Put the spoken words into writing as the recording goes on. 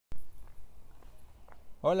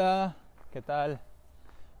Hola, ¿qué tal?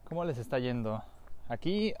 ¿Cómo les está yendo?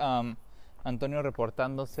 Aquí Antonio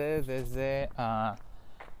reportándose desde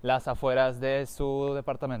las afueras de su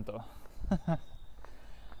departamento.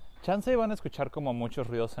 Chance van a escuchar como muchos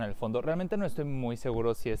ruidos en el fondo. Realmente no estoy muy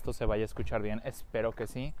seguro si esto se vaya a escuchar bien. Espero que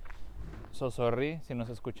sí. So sorry si no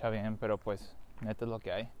se escucha bien, pero pues neta es lo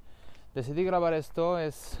que hay. Decidí grabar esto,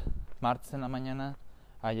 es martes en la mañana.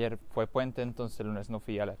 Ayer fue puente, entonces el lunes no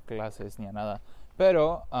fui a las clases ni a nada.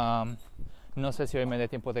 Pero no sé si hoy me dé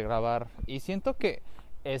tiempo de grabar. Y siento que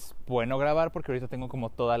es bueno grabar porque ahorita tengo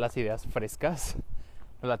como todas las ideas frescas,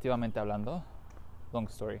 relativamente hablando. Long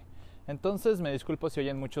story. Entonces me disculpo si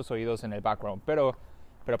oyen muchos oídos en el background. Pero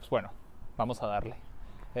pues bueno, vamos a darle.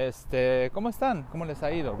 ¿Cómo están? ¿Cómo les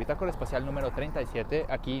ha ido? Bitácora espacial número 37.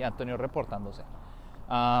 Aquí Antonio reportándose.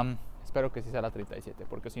 Espero que sí sea la 37,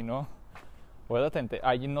 porque si no,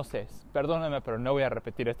 no sé, perdónenme, pero no voy a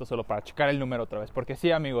repetir esto solo para checar el número otra vez, porque sí,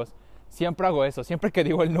 amigos, siempre hago eso, siempre que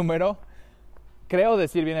digo el número, creo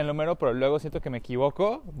decir bien el número, pero luego siento que me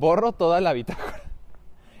equivoco, borro toda la bitácora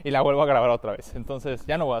y la vuelvo a grabar otra vez, entonces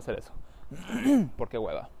ya no voy a hacer eso, porque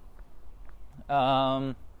hueva.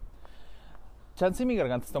 Chance mi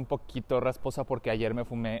garganta está un poquito rasposa porque ayer me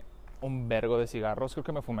fumé un vergo de cigarros, creo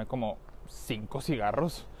que me fumé como 5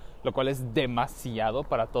 cigarros, lo cual es demasiado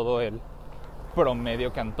para todo el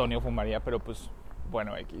promedio que Antonio fumaría, pero pues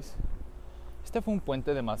bueno, X. Este fue un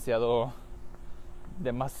puente demasiado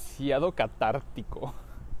catártico,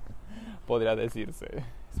 podría decirse.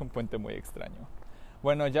 Es un puente muy extraño.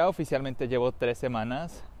 Bueno, ya oficialmente llevo 3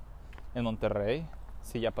 semanas en Monterrey.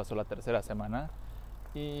 Sí, ya pasó la tercera semana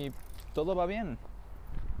y todo va bien,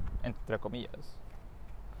 entre comillas.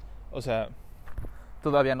 O sea,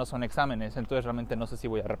 todavía no son exámenes, entonces realmente no sé si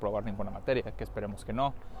voy a reprobar ninguna materia, que esperemos que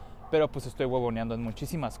no. Pero pues estoy huevoneando en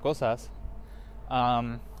muchísimas cosas.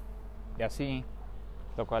 Y así,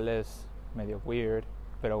 lo cual es medio weird,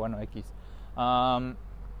 pero bueno, X.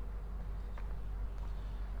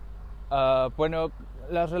 Bueno,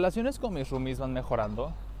 las relaciones con mis roomies van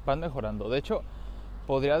mejorando. De hecho,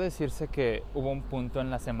 podría decirse que hubo un punto en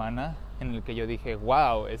la semana en el que yo dije,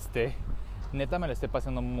 wow, neta me lo estoy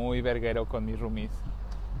pasando muy verguero con mis roomies.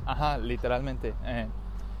 Ajá, literalmente.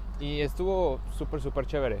 Y estuvo súper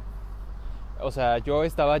chévere. O sea, yo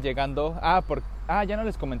estaba llegando... ya no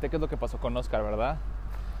les comenté qué es lo que pasó con Oscar, ¿verdad?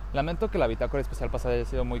 Lamento que la bitácora especial pasada haya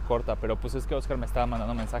sido muy corta, pero pues es que Oscar me estaba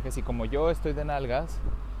mandando mensajes y como yo estoy de nalgas,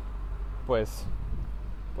 pues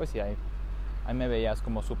sí, ahí me veías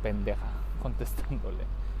como su pendeja contestándole.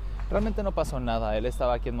 Realmente no pasó nada, él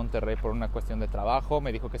estaba aquí en Monterrey por una cuestión de trabajo,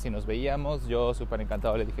 me dijo que si nos veíamos, yo súper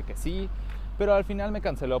encantado le dije que sí, pero al final me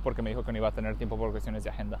canceló porque me dijo que no iba a tener tiempo por cuestiones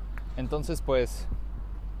de agenda. Entonces pues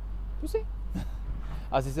sí,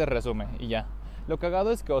 así se resume y ya. Lo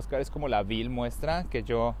cagado es que Oscar es como la vil muestra que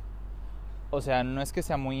yo, o sea, no es que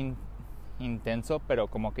sea muy intenso, pero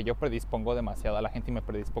como que yo predispongo demasiado a la gente y me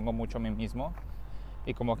predispongo mucho a mí mismo.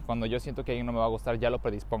 Y como que cuando yo siento que a alguien no me va a gustar, ya lo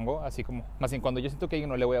predispongo. Así como, más bien cuando yo siento que a alguien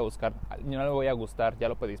no le voy a gustar, ya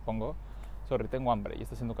lo predispongo. Sorry, tengo hambre y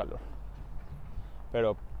está haciendo calor.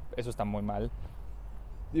 Pero eso está muy mal.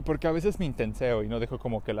 Y porque a veces me intenseo y no dejo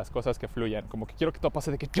como que las cosas que fluyan. Como que quiero que todo pase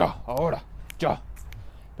de que ya, ahora, ya.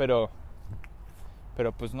 Pero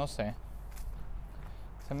pues no sé.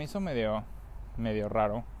 Se me hizo medio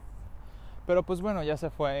raro. Pero pues bueno, ya se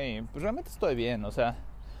fue y pues realmente estoy bien. O sea,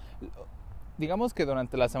 digamos que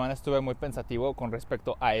durante la semana estuve muy pensativo con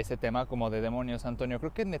respecto a ese tema, como de demonios, Antonio,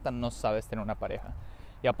 creo que neta no sabes tener una pareja.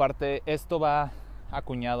 Y aparte, esto va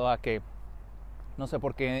acuñado a que no sé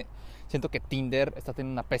por qué siento que Tinder está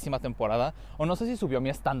teniendo una pésima temporada, o no sé si subió mi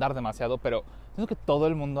estándar demasiado, pero siento que todo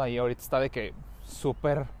el mundo ahí ahorita está de que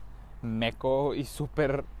súper meco y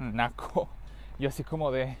súper naco. Yo así como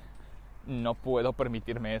de no puedo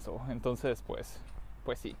permitirme eso. Entonces pues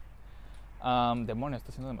sí. Demonios, está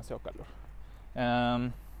haciendo demasiado calor.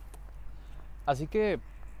 Así que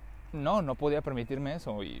no podía permitirme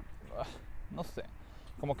eso y no sé,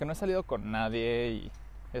 como que no he salido con nadie y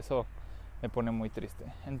eso me pone muy triste.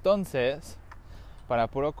 Entonces, para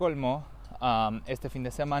puro colmo, este fin de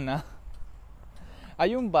semana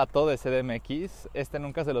hay un vato de CDMX.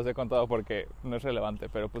 Nunca se los he contado porque no es relevante,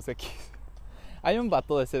 pero pues X. Hay un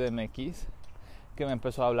vato de CDMX que me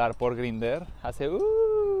empezó a hablar por Grindr hace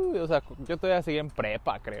o sea, yo todavía seguía en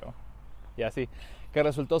prepa, creo. Y así, que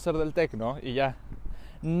resultó ser del Tecno y ya.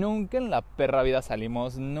 Nunca en la perra vida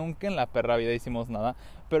salimos, nunca en la perra vida hicimos nada.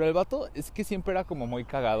 Pero el vato es que siempre era como muy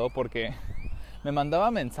cagado porque me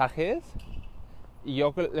mandaba mensajes y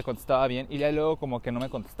yo le contestaba bien y ya luego como que no me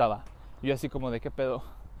contestaba. Y yo así como de qué pedo.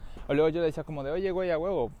 O luego yo le decía como de, oye, güey, a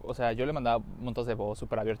huevo. O sea, yo le mandaba montos de voz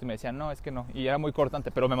súper abierto y me decía, no, es que no. Y era muy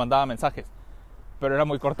cortante, pero me mandaba mensajes. Pero era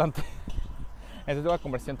muy cortante. Entonces la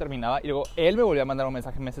conversación terminaba y luego él me volvió a mandar un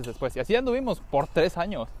mensaje meses después. Y así anduvimos por 3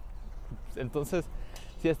 años. Entonces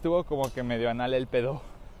sí estuvo como que medio anal el pedo.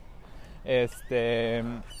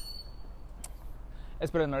 Esperen,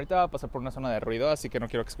 ahorita va a pasar por una zona de ruido, así que no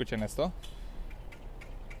quiero que escuchen esto.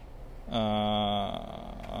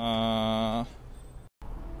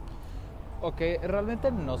 Ok,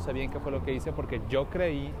 realmente no sé bien qué fue lo que hice porque yo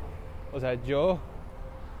creí, o sea, yo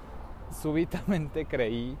súbitamente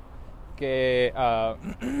creí que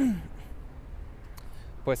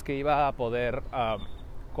pues que iba a poder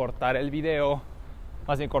cortar el video,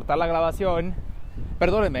 más bien cortar la grabación.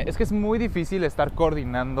 Perdónenme, es que es muy difícil estar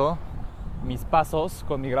coordinando mis pasos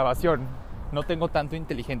con mi grabación. No tengo tanto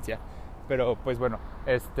inteligencia, pero pues bueno,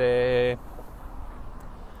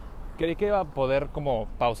 creí que iba a poder como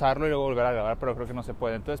pausarlo y luego volver a grabar, pero creo que no se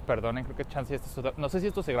puede. Entonces, perdonen, creo que chance no sé si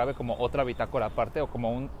esto se grabe como otra bitácora aparte o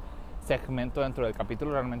como un segmento dentro del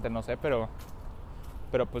capítulo, realmente no sé, pero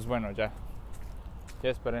pues bueno, ya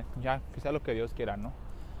esperen, ya que sea lo que Dios quiera, ¿no?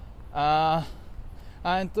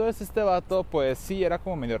 Entonces este vato pues sí era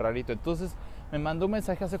como medio rarito. Entonces me mandó un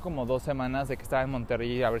mensaje hace como 2 semanas de que estaba en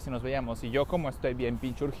Monterrey a ver si nos veíamos. Y yo, como estoy bien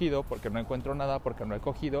pinche urgido porque no encuentro nada, porque no he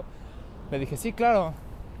cogido, le dije sí, claro.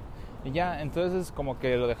 Y ya, entonces como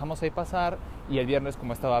que lo dejamos ahí pasar. Y el viernes,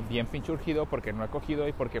 como estaba bien pinche urgido porque no he cogido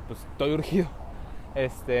y porque pues estoy urgido,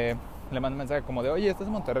 le mandé un mensaje como de, oye, ¿estás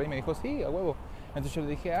en Monterrey? Y me dijo, sí, a huevo. Entonces yo le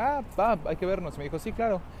dije, va, hay que vernos. Y me dijo, sí,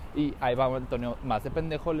 claro. Y ahí va Antonio, más de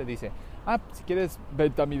pendejo, le dice, si quieres,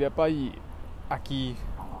 vente a mi depa y aquí,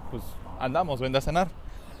 pues, andamos, vente a cenar.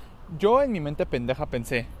 Yo en mi mente pendeja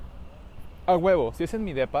pensé, a huevo, si es en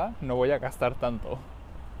mi depa, no voy a gastar tanto.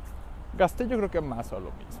 Gasté yo creo que más o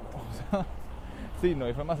lo mismo. O sea, sí, no,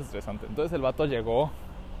 y fue más estresante. Entonces el vato llegó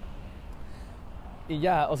y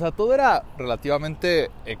ya, o sea, todo era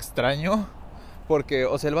relativamente extraño. Porque,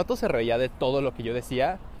 o sea, el vato se reía de todo lo que yo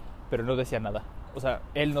decía, pero no decía nada. O sea,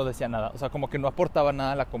 él no decía nada. O sea, como que no aportaba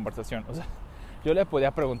nada a la conversación. O sea, yo le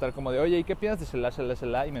podía preguntar como de, oye, ¿y qué piensas de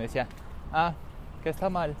Shelah? Y me decía, que está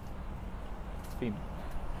mal. Fin.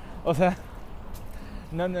 O sea,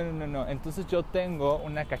 no. Entonces yo tengo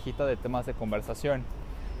una cajita de temas de conversación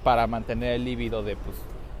para mantener el líbido de, pues,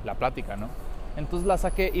 la plática, ¿no? Entonces la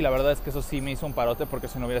saqué y la verdad es que eso sí me hizo un parote porque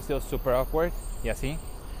si no hubiera sido super awkward y así.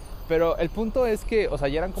 Pero el punto es que, o sea,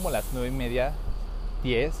 ya eran como las 9:30,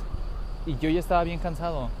 10, y yo ya estaba bien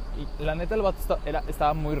cansado. Y la neta el vato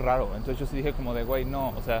estaba muy raro. Entonces yo sí dije como de, güey, no,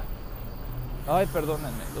 o sea, ay,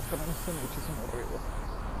 perdónenme, los camiones hacen muchísimo ruido.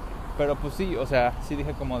 Pero pues sí, o sea, sí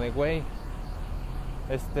dije como de, güey,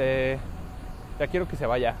 ya quiero que se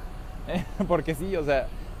vaya. Porque sí, o sea,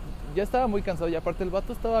 ya estaba muy cansado y aparte el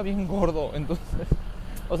vato estaba bien gordo. Entonces,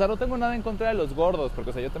 o sea, no tengo nada en contra de los gordos,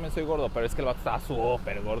 porque, o sea, yo también soy gordo, pero es que el vato estaba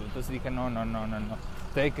súper gordo. Entonces dije, no.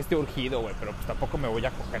 Sé que esté urgido, güey, pero pues tampoco me voy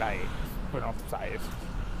a coger a él. Bueno, pues a eso.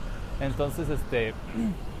 Entonces,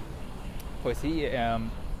 pues sí,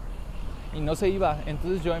 y no se iba.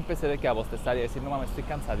 Entonces yo empecé de que a bostezar y a decir, no mames, estoy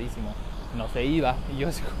cansadísimo. No se iba. Y yo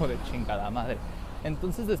así como de chingada madre.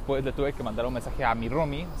 Entonces después le tuve que mandar un mensaje a mi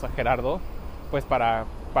roomie, o sea, Gerardo, pues para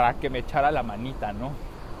que me echara la manita, ¿no?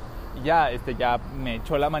 Y ya, ya me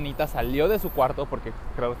echó la manita, salió de su cuarto, porque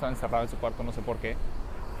creo que estaba encerrado en su cuarto, no sé por qué.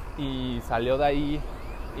 Y salió de ahí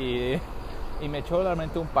y me echó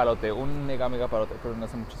realmente un parote, un mega parote, pero no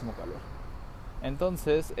hace muchísimo calor.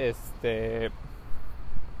 Entonces,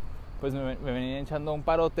 pues me venía echando un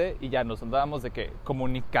parote y ya nos andábamos de que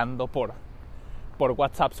comunicando por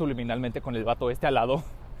WhatsApp subliminalmente con el vato al lado.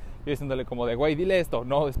 Y diciéndole como de, güey, dile esto,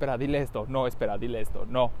 no, espera, dile esto, no, espera, dile esto,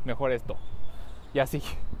 no, mejor esto. Y así.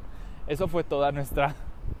 Eso fue toda nuestra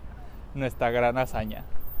gran hazaña.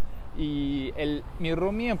 Y mi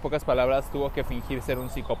roomie, en pocas palabras, tuvo que fingir ser un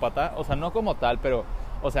psicópata. O sea, no como tal, pero,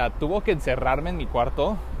 o sea, tuvo que encerrarme en mi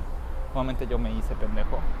cuarto. Nuevamente yo me hice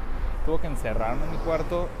pendejo. Tuvo que encerrarme en mi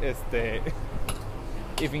cuarto,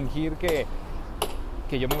 y fingir que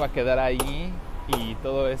yo me iba a quedar ahí y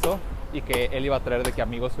todo eso. Y que él iba a traer de que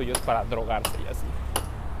amigos suyos para drogarse y así.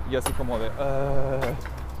 Y yo así como de...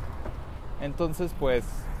 Entonces, pues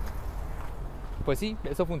sí,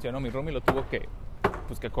 eso funcionó. Mi roomie lo tuvo que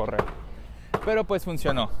correr. Pero pues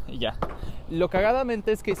funcionó y ya. Lo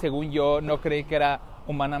cagadamente es que según yo no creí que era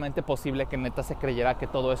humanamente posible que neta se creyera que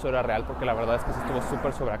todo eso era real, porque la verdad es que sí estuvo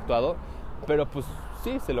súper sobreactuado. Pero pues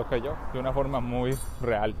sí, se lo creyó de una forma muy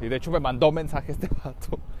real. Y de hecho me mandó mensaje este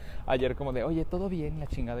vato ayer como de, oye, ¿todo bien? La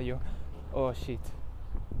chingada. Y yo, oh shit.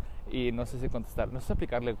 Y no sé si contestar, no sé si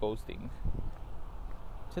aplicarle ghosting.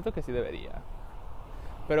 Siento que sí debería.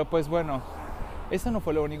 Pero pues bueno, eso no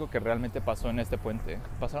fue lo único que realmente pasó en este puente.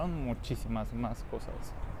 Pasaron muchísimas más cosas.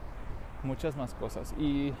 Muchas más cosas.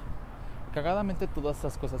 Y cagadamente todas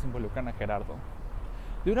estas cosas involucran a Gerardo.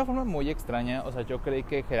 De una forma muy extraña, o sea, yo creí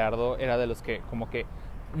que Gerardo era de los que como que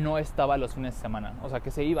no estaba los fines de semana. O sea,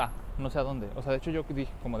 que se iba, no sé a dónde. O sea, de hecho yo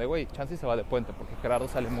dije como de, güey, chance se va de puente, porque Gerardo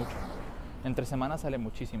sale mucho. Entre semanas sale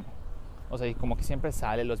muchísimo. O sea, y como que siempre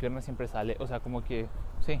sale, los viernes siempre sale. O sea, como que,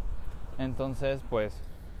 sí. Entonces, pues,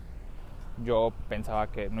 yo pensaba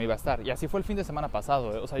que no iba a estar. Y así fue el fin de semana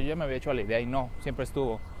pasado. O sea, yo ya me había hecho la idea y no, siempre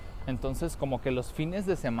estuvo. Entonces, como que los fines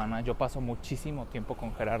de semana yo paso muchísimo tiempo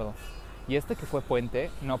con Gerardo. Y este que fue puente,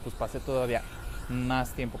 no, pues pasé todavía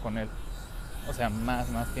más tiempo con él. O sea,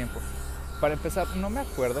 más tiempo. Para empezar, no me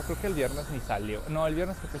acuerdo, creo que el viernes ni salió. No, el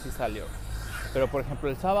viernes creo que sí salió. Pero, por ejemplo,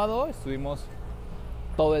 el sábado estuvimos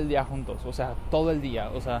todo el día juntos. O sea, todo el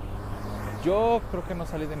día. O sea, yo creo que no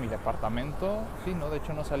salí de mi departamento. Sí, no, de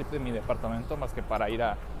hecho no salí de mi departamento más que para ir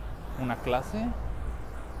a una clase.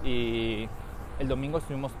 Y el domingo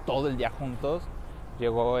estuvimos todo el día juntos.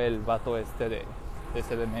 Llegó el vato este de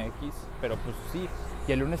CDMX, pero pues sí.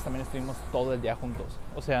 Y el lunes también estuvimos todo el día juntos.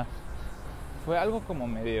 O sea, fue algo como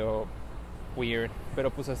medio weird, pero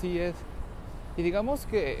pues así es. Y digamos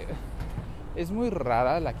que es muy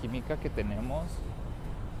rara la química que tenemos,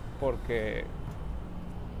 porque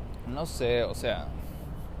no sé, o sea,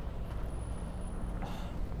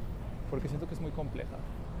 porque siento que es muy compleja.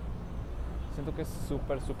 Siento que es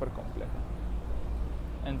súper compleja.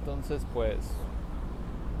 Entonces, pues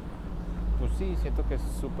sí, siento que es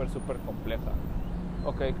súper compleja.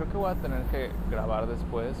 Ok, creo que voy a tener que grabar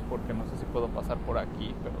después porque no sé si puedo pasar por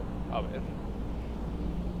aquí, pero a ver.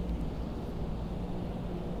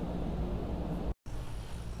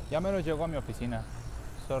 Ya me lo llego a mi oficina.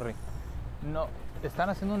 Sorry. No, están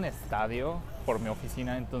haciendo un estadio por mi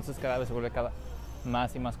oficina, entonces cada vez se vuelve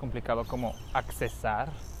más y más complicado como accesar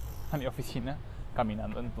a mi oficina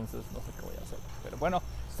caminando, entonces no sé qué voy a hacer. Pero bueno,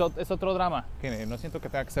 es otro drama que no siento que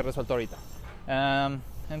tenga que ser resuelto ahorita.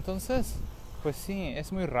 Entonces, pues sí,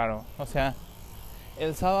 es muy raro. O sea,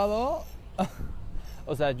 el sábado,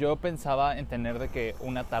 o sea, yo pensaba en tener de que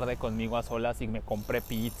una tarde conmigo a solas y me compré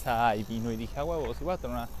pizza y vino y dije, a huevos, sí voy a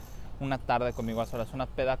tener una tarde conmigo a solas, una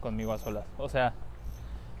peda conmigo a solas. O sea,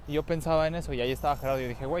 yo pensaba en eso y ahí estaba Gerardo y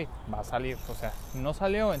dije, güey, va a salir. O sea, no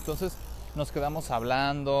salió, entonces nos quedamos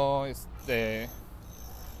hablando,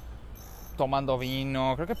 tomando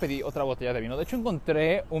vino. Creo que pedí otra botella de vino. De hecho,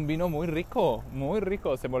 encontré un vino muy rico,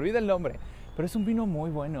 se me olvida el nombre, pero es un vino muy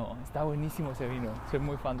bueno, está buenísimo ese vino, soy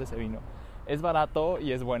muy fan de ese vino. Es barato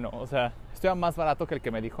y es bueno, o sea, estoy más barato que el que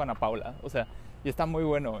me dijo Ana Paula, o sea, y está muy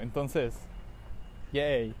bueno, entonces,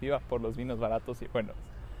 yay, viva por los vinos baratos y buenos.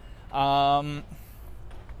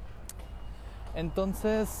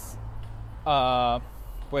 Entonces,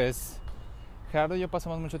 pues Gerardo y yo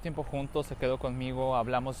pasamos mucho tiempo juntos, se quedó conmigo,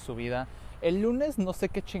 hablamos de su vida. El lunes no sé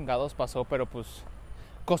qué chingados pasó, pero pues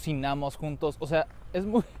cocinamos juntos. O sea, es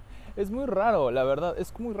muy raro, la verdad,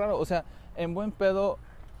 es muy raro. O sea, en buen pedo,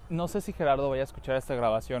 no sé si Gerardo vaya a escuchar esta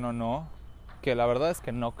grabación o no, que la verdad es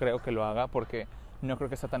que no creo que lo haga porque no creo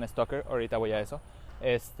que sea tan stalker. Ahorita voy a eso.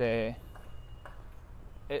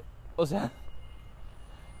 O sea,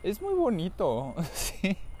 es muy bonito,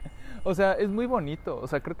 sí. O sea, es muy bonito. O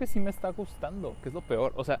sea, creo que sí me está gustando, que es lo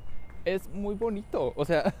peor. O sea, es muy bonito. O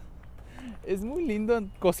sea, es muy lindo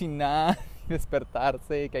cocinar,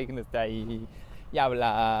 despertarse, que alguien esté ahí y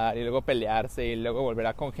hablar, y luego pelearse, y luego volver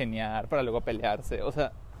a congeniar para luego pelearse. O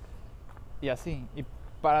sea, y así. Y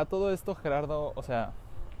para todo esto, Gerardo, o sea,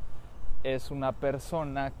 es una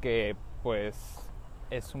persona que, pues,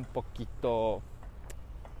 es un poquito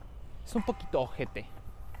ojete,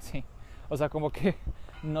 sí. O sea, como que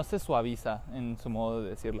no se suaviza en su modo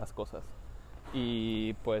de decir las cosas.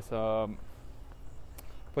 Y pues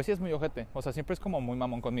sí es muy ojete. O sea, siempre es como muy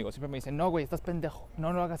mamón conmigo. Siempre me dice, no, güey, estás pendejo,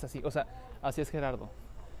 no lo hagas así. O sea, así es Gerardo.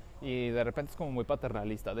 Y de repente es como muy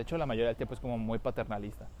paternalista. De hecho, la mayoría del tiempo es como muy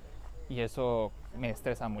paternalista. Y eso me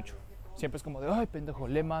estresa mucho. Siempre es como de, ay, pendejo,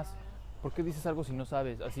 lee más. ¿Por qué dices algo si no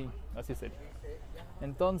sabes? Así es él.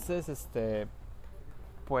 Entonces,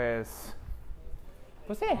 pues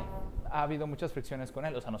sí, ha habido muchas fricciones con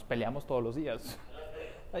él. O sea, nos peleamos todos los días.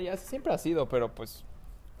 Así siempre ha sido, pero pues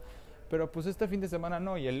este fin de semana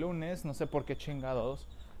no. Y el lunes, no sé por qué chingados,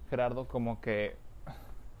 Gerardo como que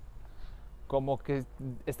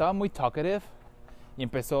estaba muy talkative y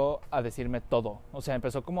empezó a decirme todo. O sea,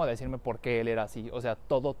 empezó como a decirme por qué él era así. O sea,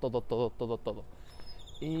 todo.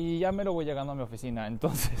 Y ya me lo voy llegando a mi oficina.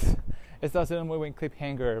 Entonces, este va a ser un muy buen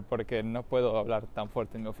cliffhanger porque no puedo hablar tan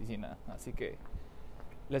fuerte en mi oficina. Así que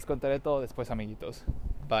les contaré todo después, amiguitos.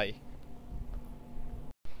 Bye.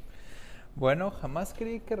 Bueno, jamás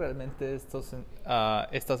creí que realmente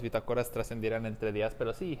estas bitácoras trascendieran entre días,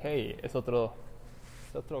 pero sí, hey, es otro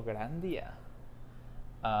gran día.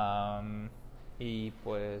 Am, y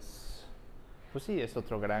pues sí, es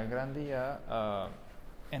otro gran día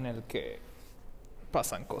en el que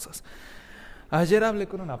pasan cosas. Ayer hablé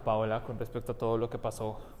con una Paola con respecto a todo lo que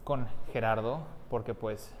pasó con Gerardo, porque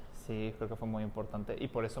pues sí, creo que fue muy importante y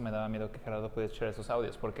por eso me daba miedo que Gerardo pudiera echar esos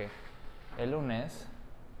audios, porque el lunes,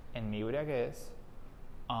 en mi embriaguez,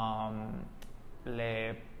 um,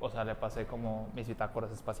 le pasé como mis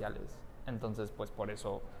bitácoras espaciales. Entonces, pues por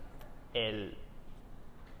eso él,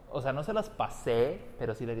 o sea, no se las pasé,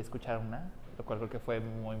 pero sí le di a escuchar una, lo cual creo que fue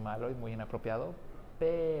muy malo y muy inapropiado,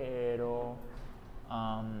 pero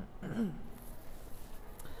um,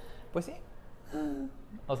 pues sí.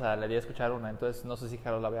 O sea, le di a escuchar una, entonces no sé si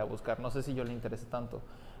Harold la voy a buscar, no sé si yo le interese tanto.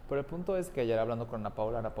 Pero el punto es que ayer hablando con Ana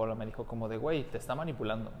Paula me dijo como de, güey, te está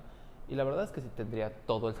manipulando. Y la verdad es que sí tendría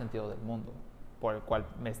todo el sentido del mundo por el cual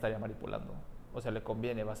me estaría manipulando. O sea, le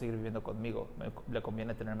conviene, va a seguir viviendo conmigo, le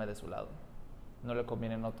conviene tenerme de su lado. No le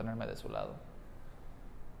conviene no tenerme de su lado.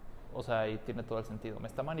 O sea, y tiene todo el sentido. Me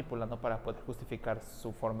está manipulando para poder justificar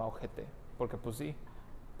su forma ojete. Porque pues sí,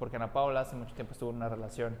 porque Ana Paula hace mucho tiempo estuvo en una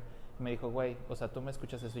relación y me dijo, güey, o sea, tú me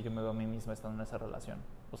escuchas eso y yo me veo a mí misma estando en esa relación.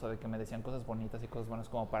 O sea, de que me decían cosas bonitas y cosas buenas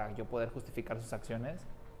como para yo poder justificar sus acciones.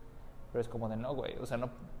 Pero es como de no, güey, o sea, no,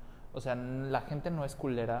 o sea, la gente no es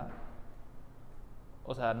culera.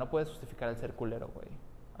 O sea, no puedes justificar el ser culero, güey.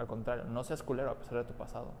 Al contrario, no seas culero a pesar de tu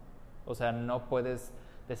pasado. O sea, no puedes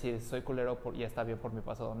decir, soy culero y está bien por mi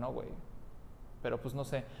pasado. No, güey. Pero pues no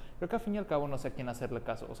sé, creo que al fin y al cabo no sé a quién hacerle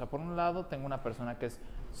caso. O sea, por un lado tengo una persona que es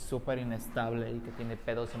súper inestable y que tiene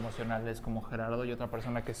pedos emocionales como Gerardo y otra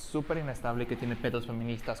persona que es súper inestable y que tiene pedos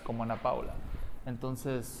feministas como Ana Paula.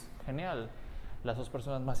 Entonces, genial. Las dos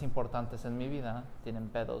personas más importantes en mi vida tienen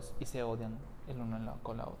pedos y se odian el uno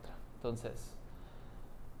con la otra. Entonces,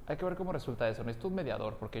 hay que ver cómo resulta eso. Necesito un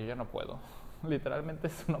mediador porque yo ya no puedo. Literalmente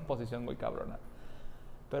es una posición muy cabrona.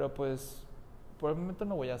 Pero pues, por el momento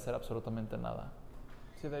no voy a hacer absolutamente nada.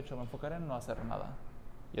 Sí, de hecho, me enfocaré en no hacer nada.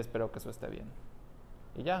 Y espero que eso esté bien.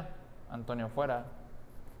 Y ya, Antonio fuera.